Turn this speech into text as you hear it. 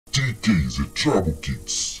DJs at Travel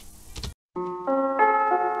Kicks.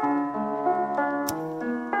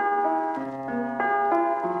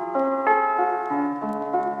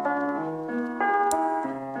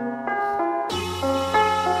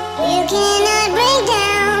 You cannot break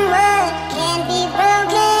down what can't be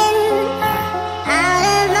broken. Out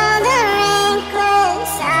of all the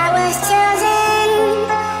rankless, I was chosen.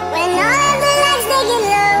 When all of the lights they get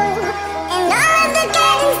low and all of the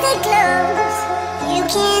curtains they close, you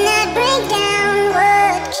cannot break down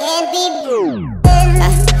what can't be broken.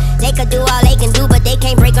 They could do all they can do, but they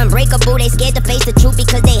can't break unbreakable. They scared to face the truth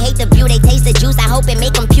because they hate the view. They taste the juice, I hope it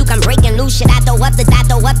make them puke. I'm breaking loose, shit, I throw up the dot,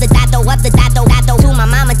 throw up the dot, throw up the dot, throw dot, throw. My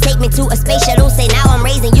mama take me to a space shuttle, say now I'm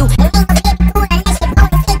raising you.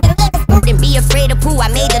 Then be afraid of poo, I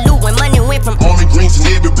made the loot when money went from orange, green to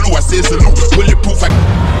navy blue, I said salute. Bulletproof,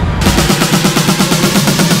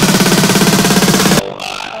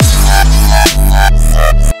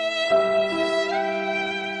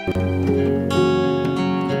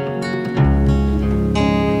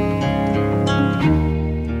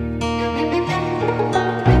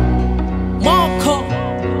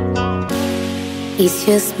 It's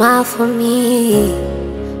your smile for me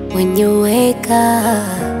when you wake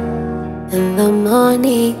up in the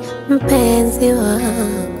morning, mpenzi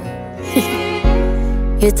wangu.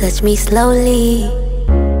 You touch me slowly,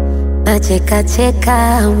 nacheka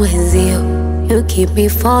cheka mwenzio. You keep me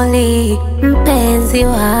falling, mpenzi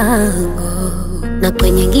wangu. Na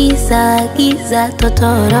kwenye giza giza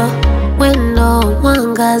totoro, wendo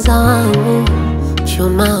mwangaza wangu,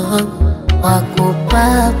 chuma wangu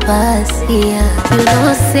wakupapasia. You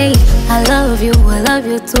don't say I love you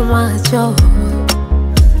too much, oh.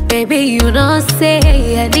 Baby, you don't say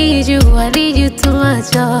I need you too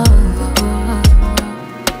much, oh.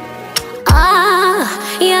 Ah,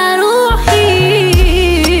 ya Ruhi,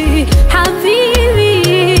 Habibi.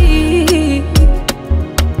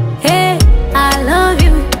 Hey, I love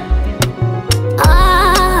you.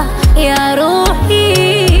 Ah, ya Ruhi,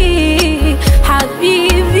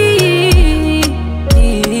 Habibi.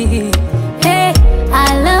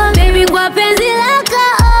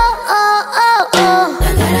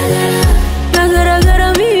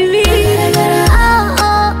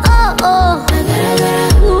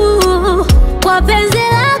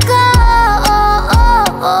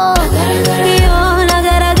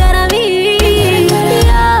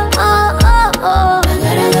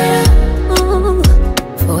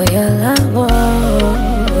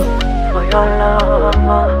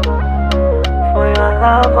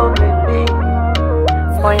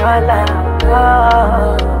 For your love.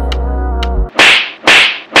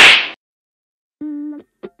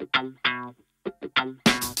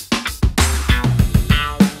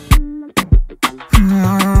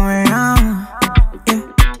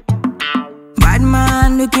 Bad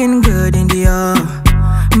man looking good in the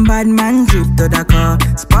bad man drip to the car.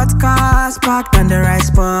 Spot cars parked on the right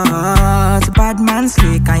spot. Bad man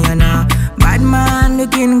slick and you know. Bad man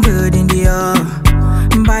looking good in the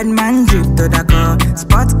bad man drip to the car.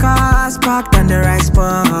 Spot cars parked on the right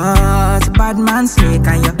spot. Bad man slick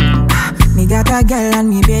and you. Me got a girl on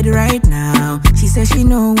me bed right now. She says she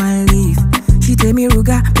no one leave. She tell me,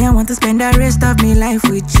 Ruga, me I want to spend the rest of me life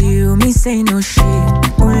with you. Me say no shit.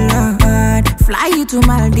 Oh Lord, fly you to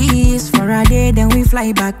Maldives for a day, then we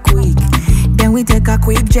fly back quick. Then we take a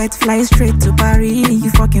quick jet, fly straight to Paris.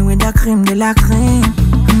 You fucking with the creme de la creme.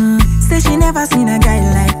 Say she never seen a guy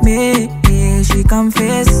like me. Yeah, she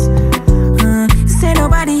confess. Say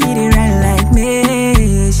nobody hit it right like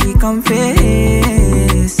me. She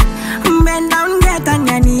confess. Bend down, get on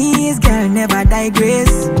your knees, girl, never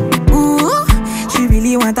digress. Ooh, she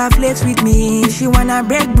really want to flex with me. She wanna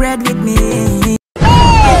break bread with me.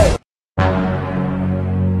 Hey!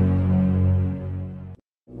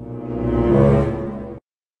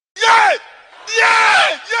 Yeah!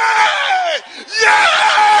 Yeah! Yeah!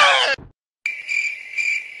 Yeah!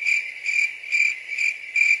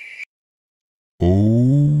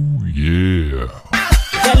 Oh yeah.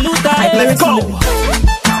 Let's go.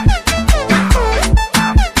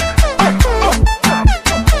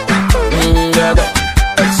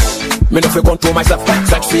 Me no fi control myself,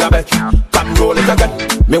 sexy a bit. Come roll it again.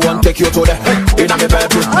 Me want take you to the inna me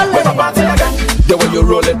bedroom. We go party again. The way you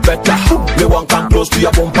roll it better. Me want come close to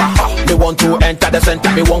your bumper. Me want to enter the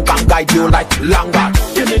center. Me want come guide you like longer.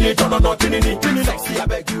 Tinini, no, tinini, sexy a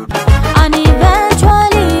beg you. And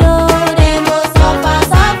eventually, oh, they go suffer,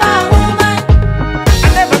 woman. I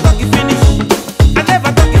never thought you finish. I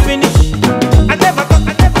never thought you finish. I never thought.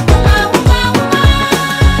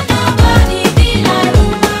 Nobody be like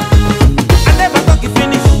woman. I never thought you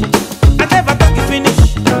finish. I never thought you finish.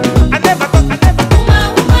 I never thought.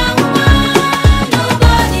 Woman.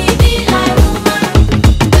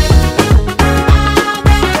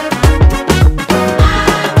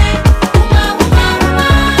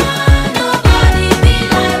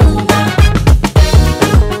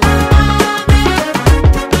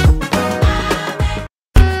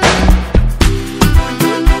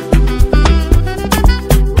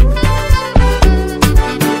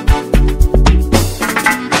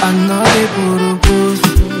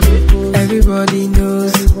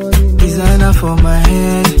 Designer for my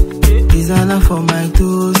head, designer for my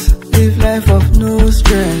toes. Live life of no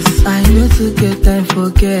stress. I know to get time for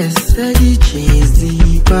guests. Steady chase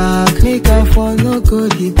the back. Make up for no go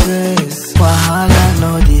depress. Wahala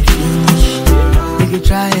no the finish. Make you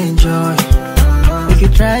try enjoy. Make you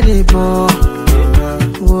try the ball.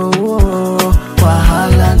 Whoa, whoa.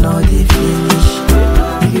 Wahala no the finish.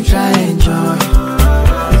 Make you try enjoy.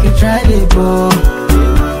 Make you try the ball.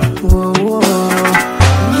 Whoa, whoa.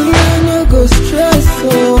 Me I no go stress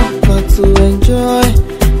so, but to enjoy.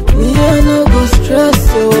 Me I no go stress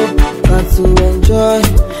so, but to enjoy.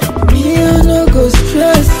 Me I no go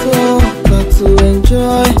stress so, but to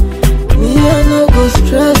enjoy. Me I no go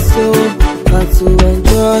stress so, but to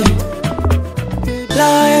enjoy.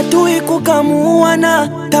 La yetu ikukamuana,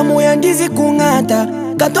 tamu ya ndizi kungata.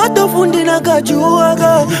 Katoto fundi na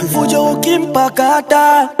kajuaga, fujo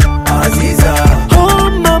ukimpakata.